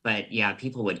 But yeah,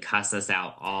 people would cuss us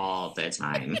out all the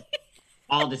time.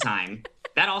 All the time.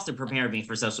 That also prepared me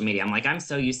for social media. I'm like, I'm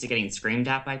so used to getting screamed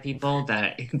at by people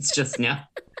that it's just no.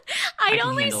 I'd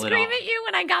only scream at you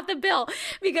when I got the bill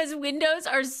because windows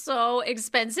are so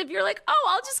expensive. You're like, oh,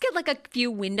 I'll just get like a few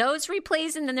windows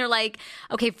replaced. And then they're like,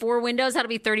 okay, 4 windows, that'll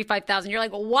be $35,000. You're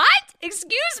like, what?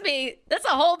 Excuse me. That's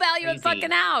the whole value of the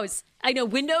fucking house. I know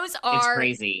windows are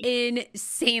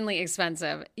insanely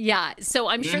expensive. Yeah. So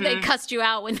I'm sure they cussed you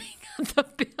out when they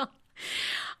got the bill.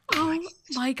 Oh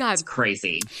my God. It's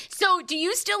crazy. So do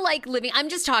you still like living? I'm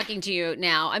just talking to you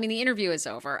now. I mean, the interview is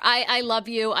over. I love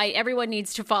you. Everyone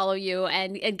needs to follow you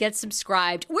and get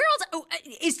subscribed. Where else? Oh,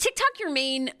 is TikTok your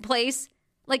main place?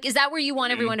 Like, is that where you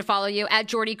want everyone to follow you? At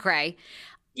Jordy Cray?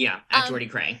 Yeah, at Jordy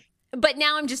Cray. But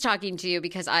now I'm just talking to you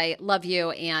because I love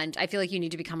you and I feel like you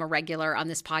need to become a regular on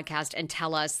this podcast and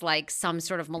tell us like some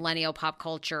sort of millennial pop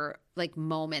culture like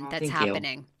moment that's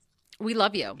happening. We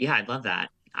love you. Yeah, I'd love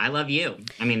that. I love you.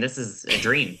 I mean, this is a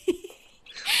dream.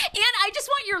 And I just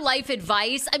want your life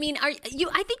advice. I mean, I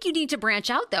think you need to branch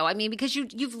out, though. I mean, because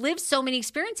you've lived so many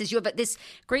experiences. You have this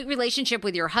great relationship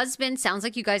with your husband. Sounds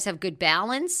like you guys have good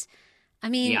balance. I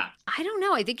mean, I don't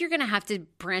know. I think you're going to have to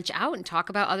branch out and talk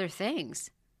about other things.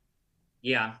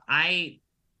 Yeah, I'm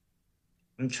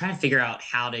trying to figure out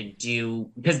how to do,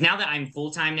 because now that I'm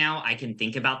full-time now, I can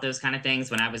think about those kind of things.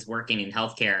 When I was working in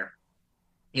healthcare,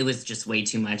 it was just way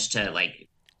too much to like,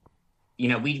 you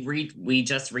know, we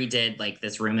just redid like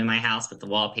this room in my house with the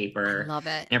wallpaper. I love it.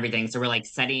 And everything. So we're like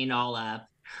setting it all up.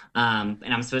 And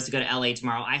I'm supposed to go to LA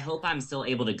tomorrow. I hope I'm still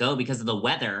able to go because of the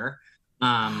weather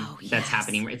that's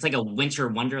happening. It's like a winter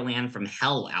wonderland from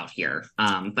hell out here.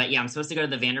 But yeah, I'm supposed to go to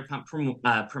the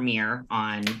Vanderpump premiere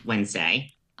on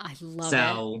Wednesday. I love it.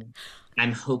 So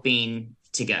I'm hoping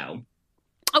to go.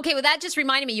 Okay, well, that just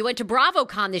reminded me. You went to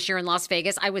BravoCon this year in Las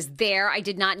Vegas. I was there. I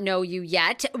did not know you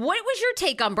yet. What was your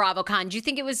take on BravoCon? Do you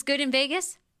think it was good in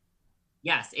Vegas?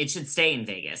 Yes, it should stay in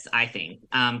Vegas, I think.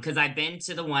 Because I've been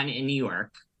to the one in New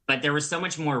York, but there was so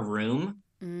much more room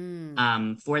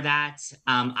for that.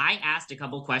 I asked a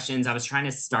couple questions. I was trying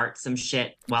to start some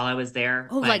shit while I was there.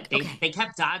 Oh, but they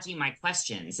kept dodging my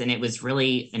questions, and it was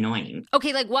really annoying.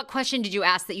 Okay, like what question did you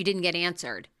ask that you didn't get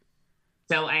answered?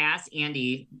 So I asked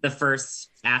Andy, the first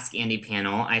Ask Andy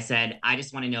panel, I said, I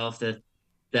just want to know if the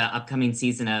upcoming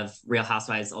season of Real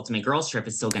Housewives Ultimate Girls Trip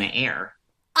is still going to air.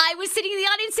 I was sitting in the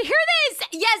audience to hear this.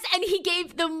 Yes, and he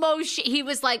gave the most, he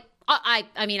was like,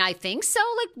 I mean, I think so.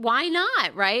 Like, why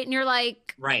not? Right? And you're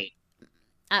like. Right.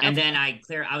 And then I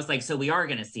was like, so we are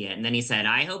going to see it. And then he said,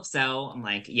 I hope so. I'm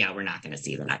like, yeah, we're not going to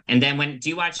see that. And then do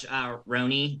you watch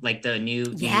Roni, like the new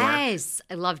New York? Yes,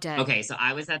 I loved it. Okay, so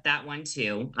I was at that one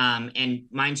too. And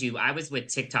mind you, I was with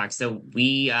TikTok. So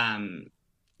we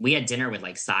had dinner with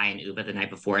like Sai and Uba the night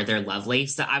before. They're lovely.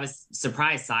 So I was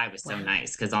surprised Sai was so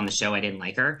nice because on the show I didn't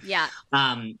like her. Yeah.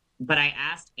 But I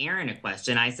asked Aaron a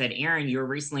question. I said, Aaron, you were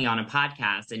recently on a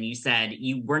podcast and you said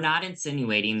you were not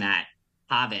insinuating that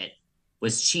Hobbit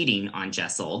was cheating on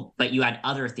Jessel, but you had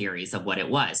other theories of what it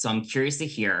was. So I'm curious to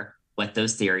hear what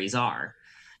those theories are.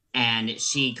 And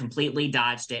she completely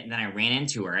dodged it. And then I ran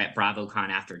into her at BravoCon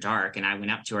After Dark. And I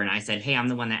went up to her and I said, hey, I'm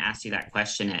the one that asked you that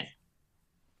question at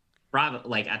Bravo,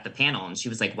 like at the panel. And she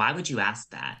was like, why would you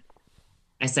ask that?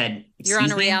 I said, you're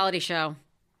on a reality show.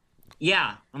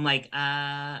 Yeah. I'm like,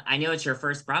 I know it's your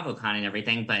first BravoCon and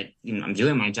everything, but you know, I'm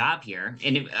doing my job here.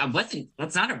 And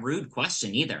that's not a rude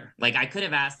question either. Like I could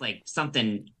have asked like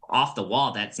something off the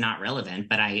wall that's not relevant,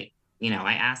 but I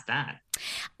asked that.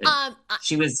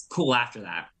 She was cool after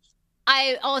that.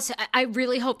 I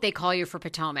really hope they call you for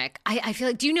Potomac. I feel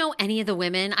like, do you know any of the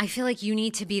women? I feel like you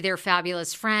need to be their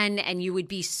fabulous friend, and you would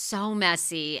be so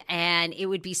messy, and it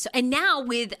would be so, and now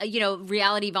with,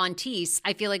 Reality Von Teese,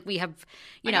 I feel like we have,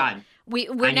 God.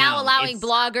 we're now allowing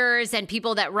bloggers and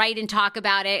people that write and talk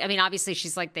about it. I mean, obviously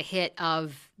she's like the hit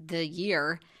of the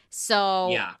year. So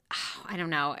yeah, I don't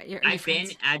know. I've been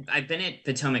at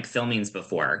Potomac filmings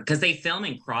before because they film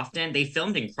in Crofton. They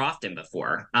filmed in Crofton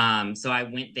before. So I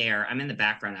went there. I'm in the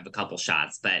background of a couple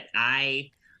shots, but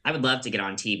I would love to get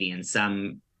on TV in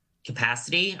some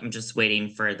capacity. I'm just waiting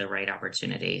for the right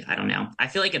opportunity. I don't know. I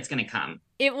feel like it's going to come.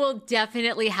 It will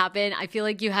definitely happen. I feel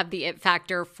like you have the it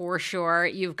factor for sure.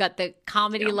 You've got the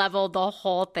comedy level, the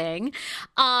whole thing.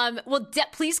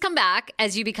 Please come back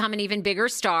as you become an even bigger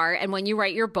star and when you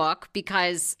write your book,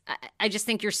 because I just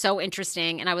think you're so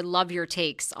interesting, and I would love your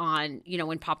takes on,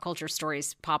 when pop culture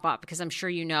stories pop up, because I'm sure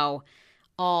you know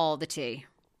all the tea.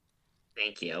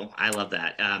 Thank you. I love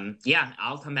that. Yeah,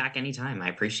 I'll come back anytime. I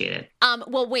appreciate it.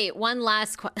 Well, wait, one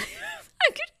last question.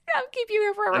 I'll keep you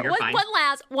here forever.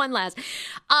 One last.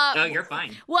 No, you're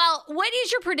fine. Well, what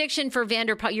is your prediction for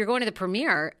Vanderpump? You're going to the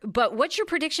premiere, but what's your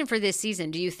prediction for this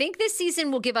season? Do you think this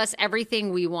season will give us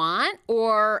everything we want?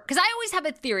 Or, because I always have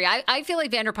a theory. I feel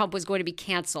like Vanderpump was going to be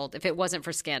canceled if it wasn't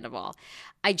for Scandival.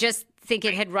 I just think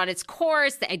it had run its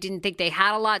course. I didn't think they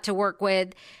had a lot to work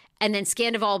with. And then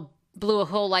Scandival blew a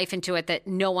whole life into it that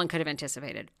no one could have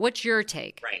anticipated. What's your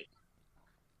take? Right.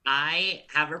 I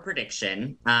have a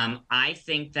prediction. I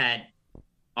think that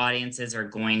audiences are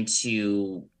going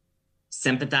to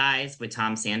sympathize with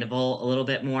Tom Sandoval a little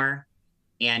bit more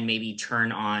and maybe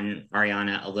turn on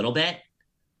Ariana a little bit.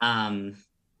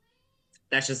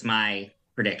 That's just my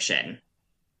prediction.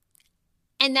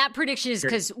 And that prediction is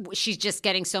because she's just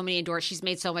getting so many endorsements. She's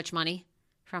made so much money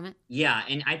from it. Yeah.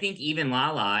 And I think even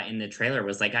Lala in the trailer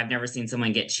was like, I've never seen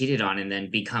someone get cheated on and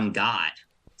then become God.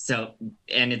 So,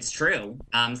 and it's true.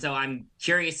 So I'm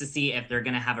curious to see if they're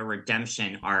going to have a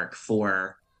redemption arc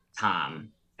for Tom.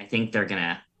 I think they're going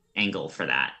to angle for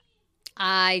that.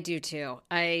 I do too.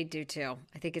 I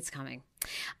think it's coming.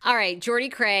 All right, Jordy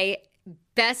Cray,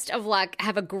 best of luck.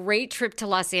 Have a great trip to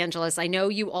Los Angeles. I know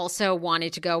you also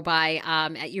wanted to go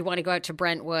you want to go out to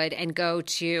Brentwood and go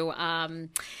to,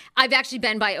 I've actually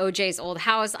been by OJ's old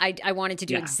house. I wanted to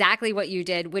do exactly what you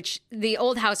did, which the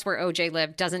old house where OJ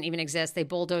lived doesn't even exist. They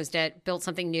bulldozed it, built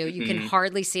something new. You can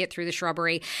hardly see it through the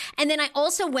shrubbery. And then I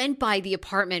also went by the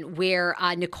apartment where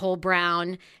Nicole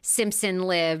Brown Simpson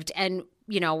lived and,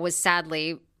 was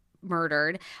sadly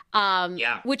murdered.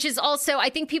 Which is also, I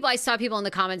think I saw people in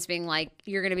the comments being like,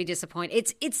 you're going to be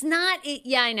disappointed. It's not,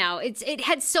 I know. It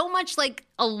had so much like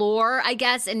allure, I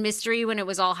guess, and mystery when it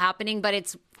was all happening, but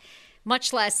it's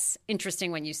much less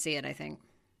interesting when you see it, I think.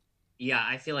 Yeah,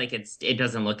 I feel like it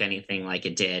doesn't look anything like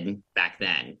it did back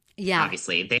then. Yeah.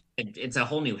 Obviously. It's a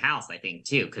whole new house, I think,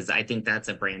 too, because I think that's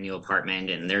a brand new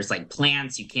apartment and there's like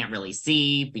plants you can't really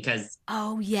see because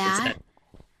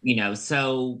it's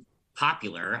so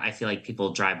popular. I feel like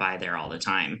people drive by there all the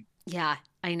time. Yeah,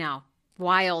 I know.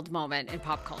 Wild moment in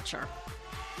pop culture.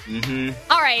 Mm-hmm.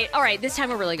 All right. This time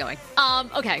we're really going.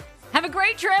 Okay. Have a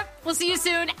great trip. We'll see you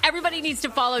soon. Everybody needs to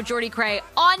follow Jordy Cray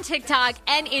on TikTok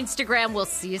and Instagram. We'll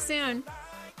see you soon.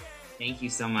 Thank you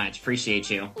so much. Appreciate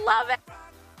you. Love it.